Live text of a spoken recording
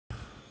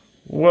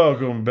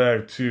Welcome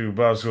back to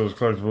Bosco's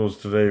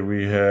Collectibles. Today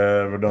we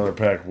have another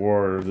pack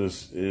war.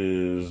 This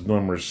is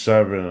number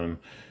 7.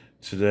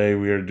 Today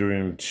we are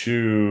doing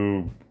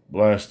 2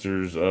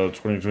 blasters of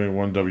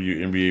 2021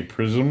 WNBA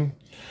Prizm.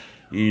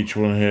 Each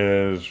one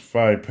has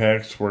 5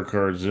 packs, 4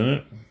 cards in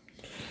it.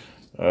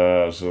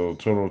 So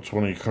total of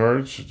 20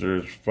 cards.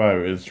 There's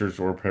 5 inserts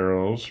or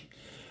parallels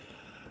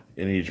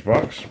in each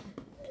box.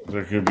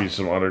 There could be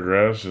some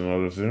autographs and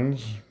other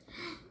things.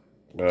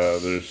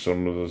 There's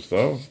some of the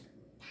stuff.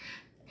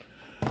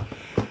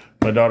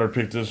 My daughter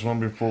picked this one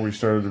before we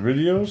started the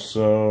video,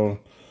 so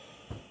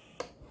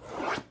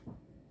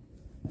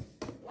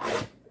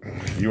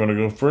you want to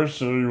go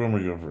first, or you want me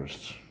to go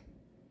first?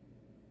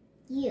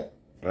 You.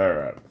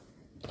 Alright.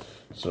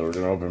 So we're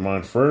going to open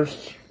mine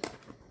first.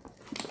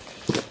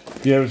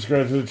 If you haven't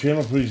subscribed to the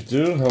channel, please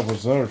do. Help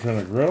us out. We're trying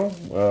to grow.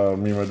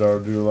 Me and my daughter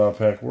do a lot of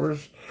pack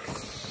wars.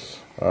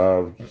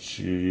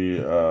 She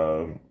is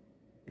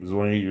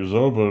only 8 years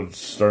old, but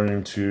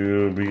starting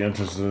to be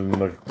interested in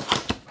the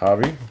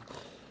hobby.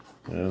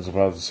 And it's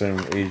about the same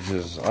age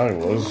as I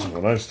was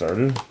when I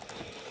started.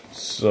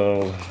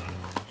 So,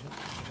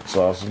 it's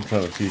awesome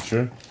trying to teach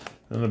her.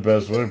 And the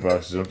best way,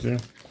 box is empty.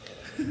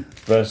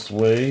 Best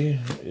way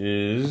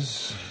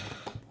is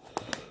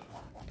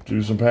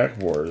do some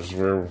pack wars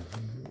where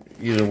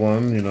either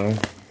one, you know,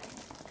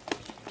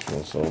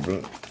 let's open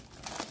it.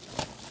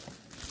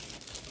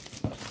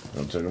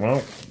 Don't take them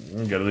out.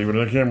 You gotta leave it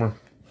in the camera.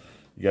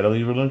 You gotta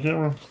leave it in the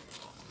camera.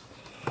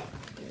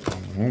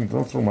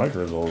 Don't throw my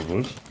cards all over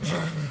the place.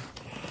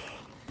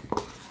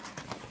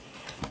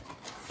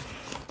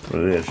 But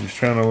yeah, she's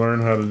trying to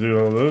learn how to do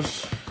all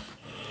this.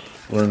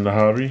 Learn the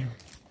hobby,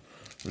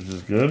 which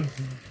is good.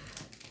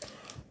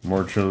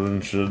 More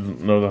children should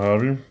know the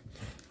hobby.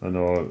 I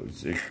know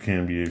it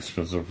can be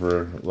expensive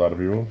for a lot of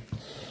people.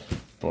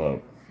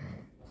 But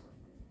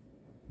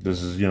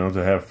this is, you know,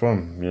 to have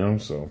fun, you know,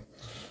 so.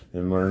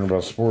 And learn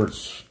about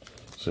sports.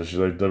 So she's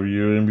like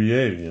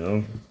WNBA, you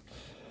know.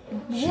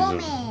 She's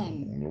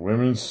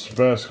women's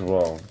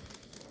basketball.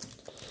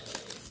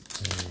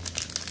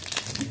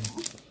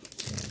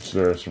 So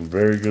there are some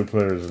very good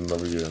players in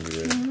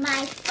WNBA.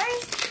 My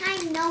first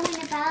time knowing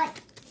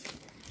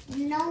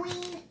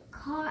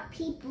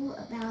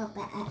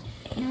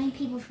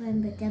people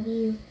from the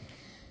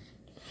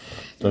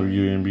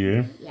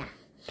WNBA? Yeah.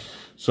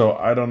 So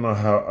I don't know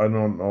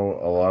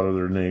a lot of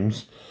their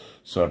names.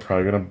 So I'm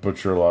probably going to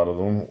butcher a lot of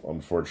them,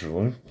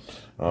 unfortunately.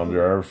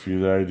 There are a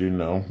few that I do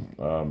know.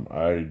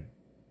 I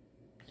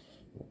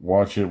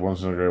watch it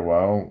once in a great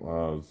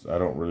while. I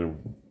don't really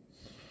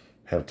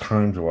have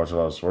time to watch a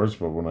lot of sports,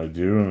 but when I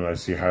do and I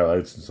see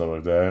highlights and stuff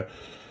like that,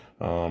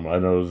 I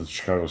know the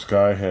Chicago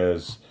Sky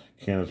has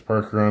Candace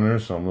Parker on there,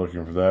 so I'm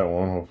looking for that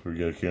one. Hopefully we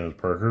get Candace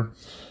Parker.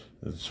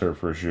 It's her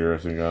first year, I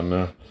think, on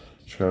the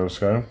Chicago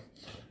Sky.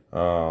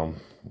 And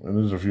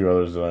there's a few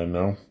others that I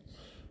know.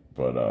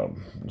 But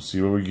we'll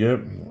see what we get.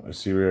 I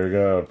see we already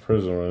got a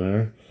Prizm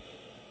in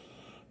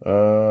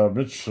there.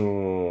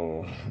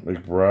 Mitchell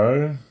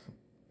McBride.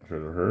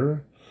 Heard of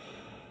her.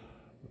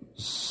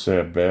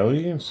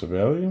 Sabali. It's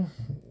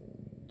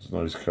a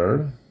nice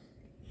card.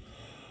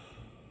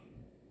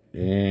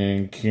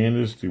 And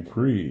Candace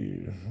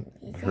Dupree.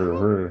 Heard of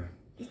her.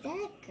 Is that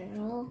a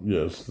girl?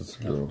 Yes, that's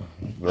a girl.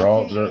 They're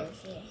all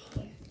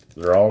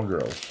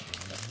girls.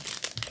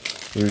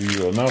 There you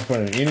go. Not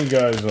finding any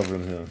guys up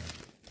in here.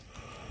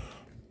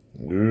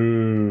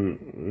 Ooh.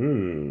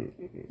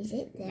 Is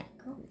it that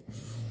girl?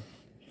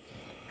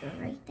 Girl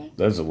right there?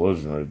 That's a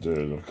legend right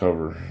there, the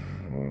cover.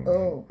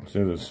 Oh. I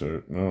think that's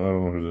her. No, I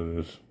don't know who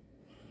that is.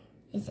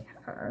 Is it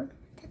her?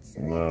 That's a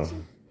No.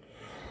 legend.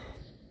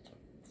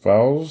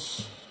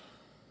 Fouls.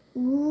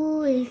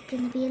 Ooh, it's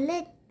gonna be a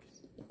lit.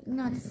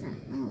 No, it's not.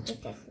 No, it's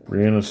definitely.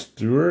 Brianna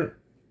Stewart.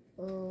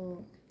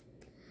 Oh.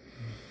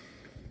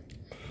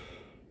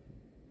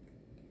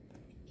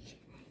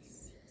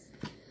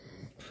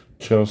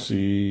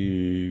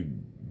 Chelsea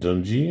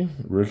Dungy,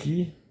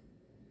 rookie.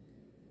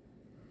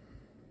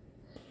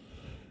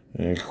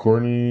 And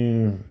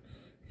Courtney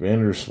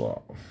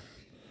Vandersloot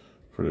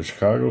for the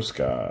Chicago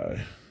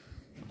Sky.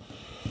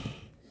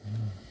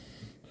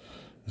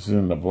 This is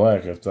in the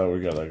black. I thought we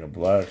got like a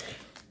black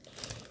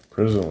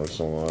Prizm or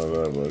something like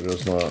that, but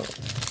it's not.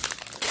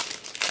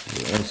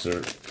 The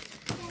insert.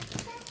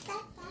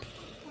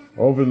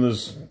 Open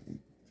this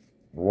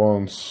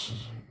once.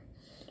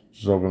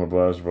 Just open a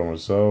blaster by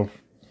myself.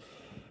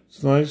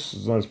 It's nice.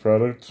 It's a nice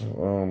product.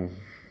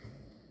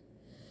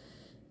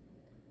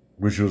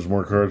 Wish it was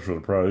more cards for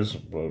the price,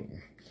 but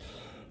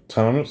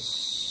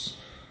Thomas,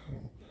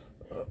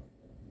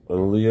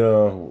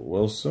 Aaliyah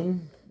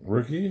Wilson,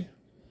 rookie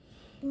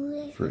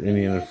for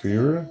Indiana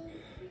Fever.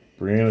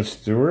 Brianna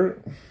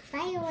Stewart,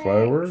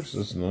 Fireworks.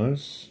 That's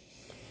nice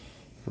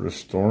for the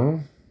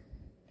Storm.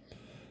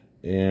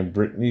 And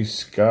Brittany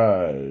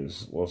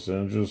Skies, Los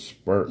Angeles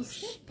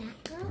Sparks.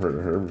 Heard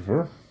of her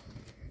before?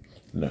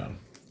 No.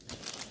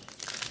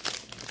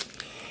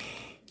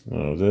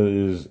 No, that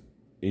is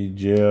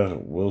Aja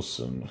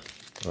Wilson.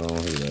 I don't know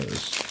who that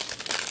is.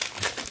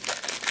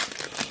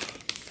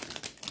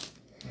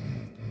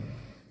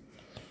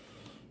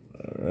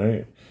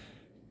 right.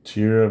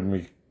 Tira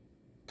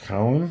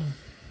McCowan.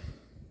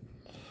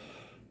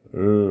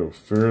 Oh,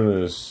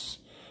 Fearless.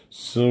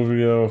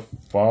 Sylvia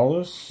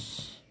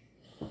Fallis.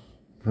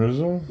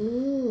 Prizm.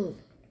 Ooh.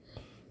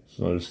 It's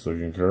a nice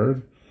looking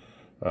card.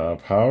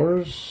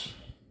 Powers.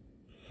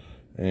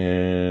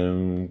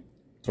 And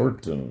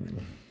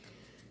Thornton.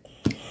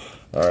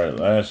 Alright,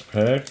 last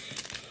pack.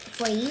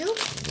 For you?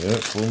 Yep,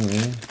 for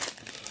me.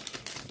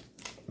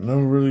 No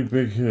really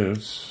big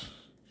hits.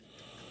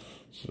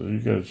 So you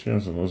got a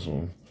chance on this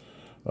one.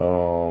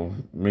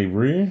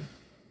 Mabry.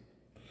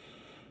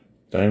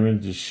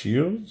 Diamond to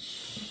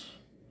Shields.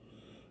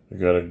 I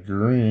got a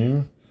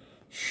green.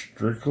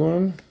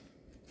 Strickland.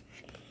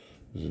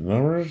 Is it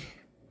numbered?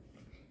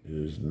 It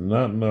is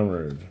not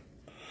numbered.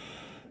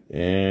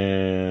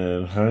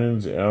 And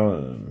Hines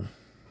Allen.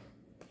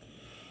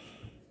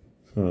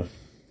 Huh.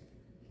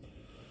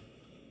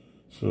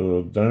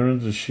 So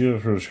Diamond to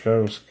Shield for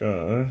Chicago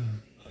Sky.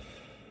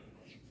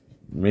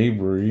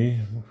 Mabry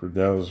for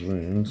Dallas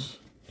Wings.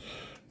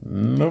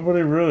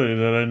 Nobody really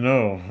that I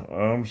know.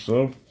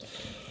 So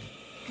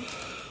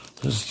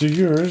let's do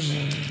yours.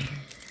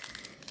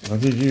 I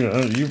think you're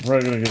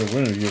probably gonna get a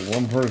winner. You get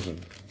one person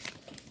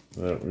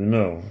that we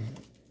know.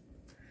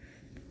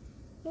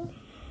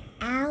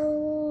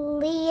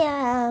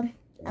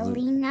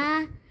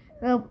 Alina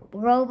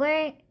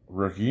Robert.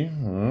 Rookie.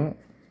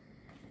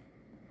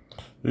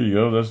 There you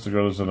go. That's the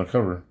girl that's on the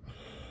cover.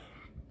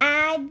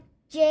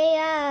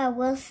 Ajay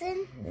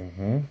Wilson.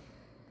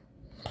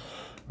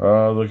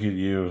 Look at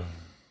you.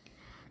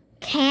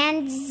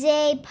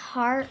 Candace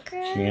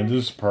Parker.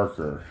 Candace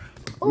Parker.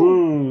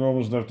 Ooh,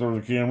 almost knocked over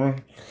the camera.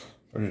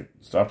 Okay,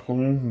 stop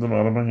pulling them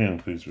out of my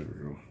hand, please, baby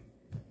girl.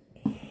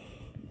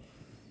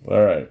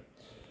 Alright.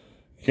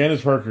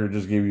 Candace Parker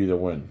just gave you the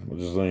win. We'll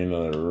just let you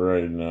know that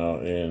right now.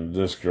 And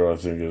this girl, I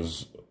think,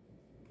 is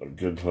a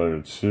good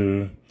player,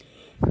 too.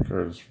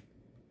 Card's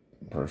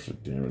partial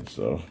damage,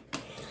 though.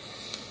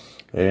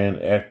 And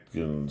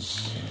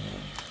Atkins.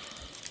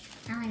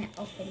 I want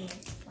to open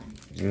this one.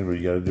 Yeah, but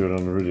you got to do it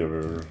on the video,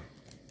 baby.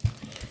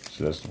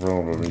 See, that's the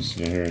problem with me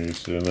sitting here and you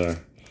sitting there.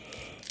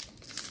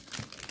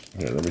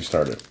 Here, let me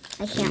start it.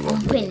 I can't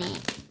open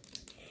it.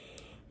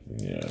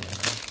 Yeah.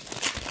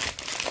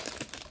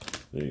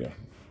 There you go.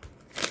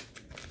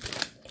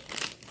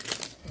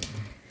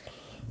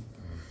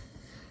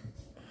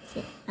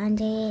 Sit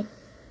under it.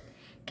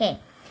 Okay.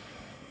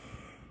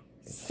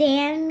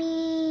 Sammy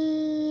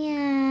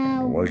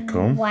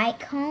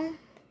Whitecomb.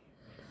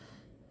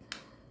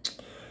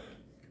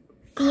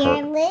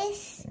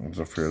 Fearless. It's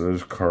a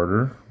Fearless.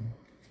 Carter.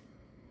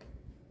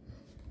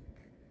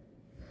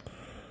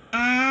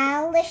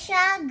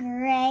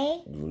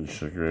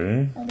 Alicia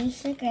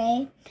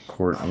Gray.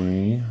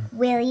 Courtney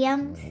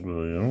Williams.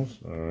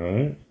 All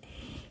right.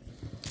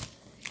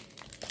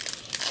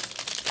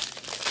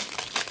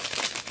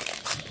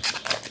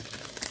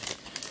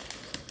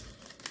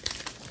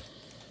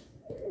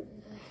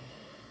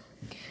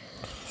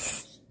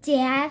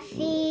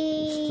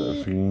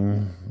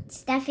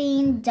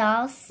 Stephanie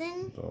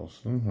Dawson. All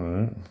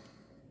right.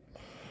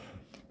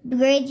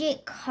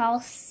 Bridget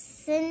Carlson.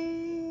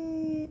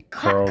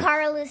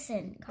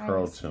 Carleton.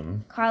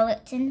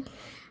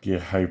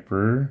 Get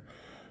hyper.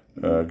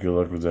 Good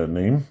luck with that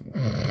name.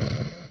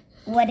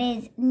 What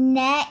is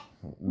Nekia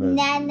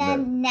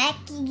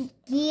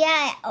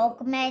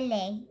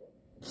Okmele?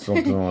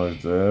 Something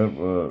like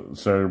that.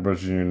 Sorry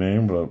about your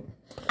name, but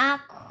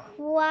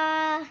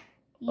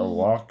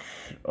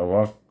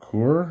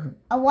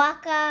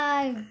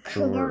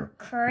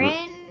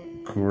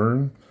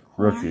Curran.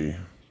 Rookie.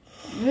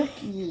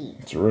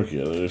 It's a rookie,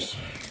 at least.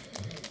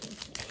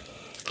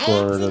 I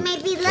actually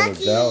might be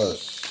lucky.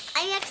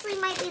 I actually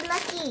might be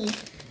lucky.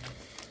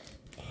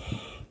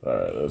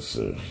 Alright, let's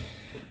see.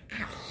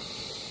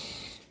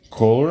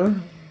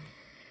 Kohler.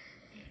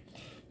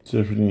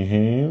 Tiffany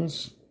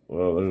Haynes.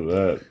 Well, there's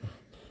that.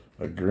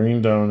 A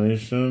green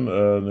domination.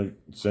 The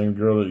same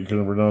girl that you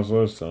couldn't pronounce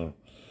last time.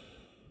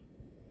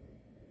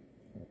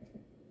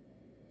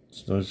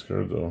 It's a nice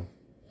card, though.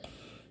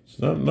 It's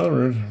not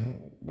numbered,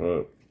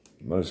 but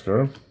nice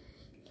card.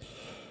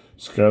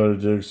 Skylar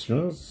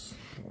Diggs-Smith.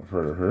 I've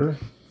heard of her.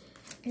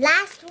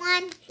 Last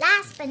one.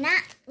 Last but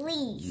not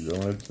least. You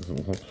don't have to.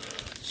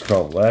 It's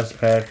called Last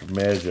Pack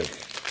Magic.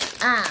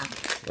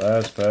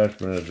 Last Pack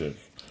Magic.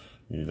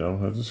 You don't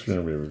have to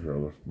scream, baby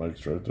girl. The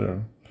mic's right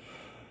there.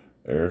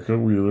 Erica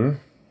Wheeler.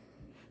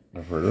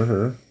 I've heard of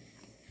her.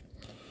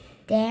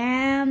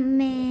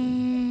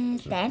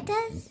 Damaris.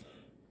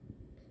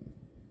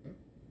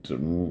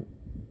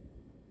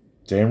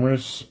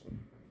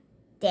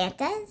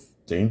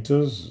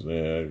 Dantas?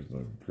 Yeah,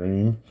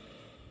 green.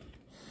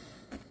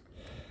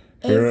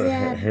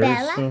 Isabella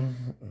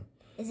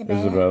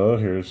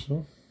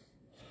Harrison.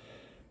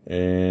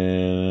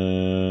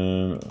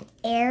 And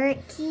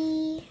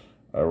Arik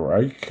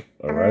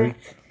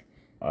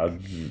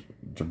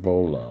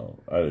Jabola.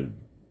 I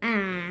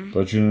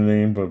butchered your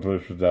name, but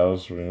plays for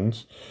Dallas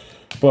Wings.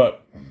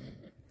 But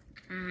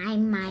I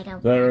might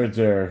have. That right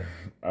there,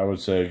 I would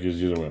say, gives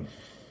you the win.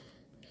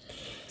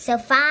 So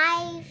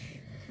 5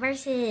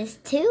 versus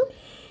 2?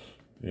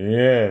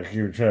 Yeah,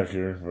 keep track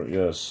here, but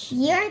yes.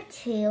 You're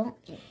 2.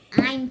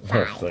 I'm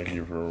 5. Thank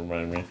you for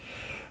reminding me.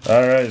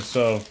 All right,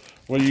 so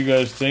what do you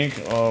guys think?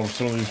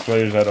 Some of these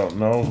players I don't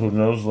know. Who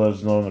knows? Let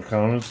us know in the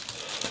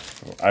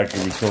comments. I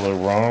could be totally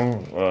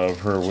wrong of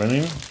her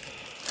winning.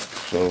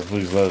 So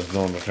please let us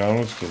know in the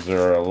comments, because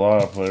there are a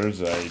lot of players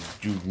that I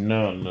do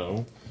not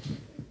know.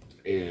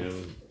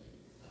 And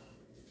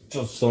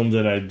just some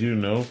that I do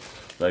know,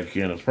 like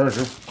Candace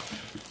Parker.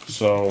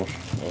 So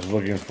I was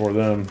looking for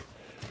them,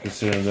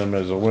 considering them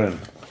as a win.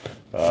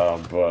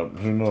 But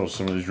who knows?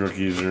 Some of these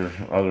rookies or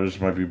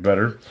others might be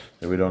better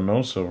that we don't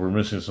know. So if we're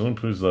missing something,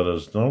 please let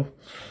us know.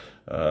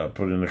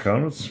 Put it in the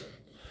comments.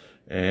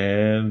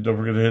 And don't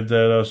forget to hit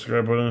that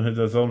subscribe button, hit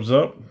that thumbs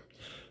up.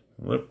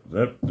 Yep,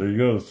 there you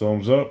go, the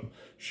thumbs up.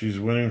 She's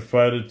winning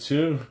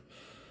 5-2.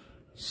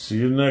 See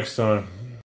you next time.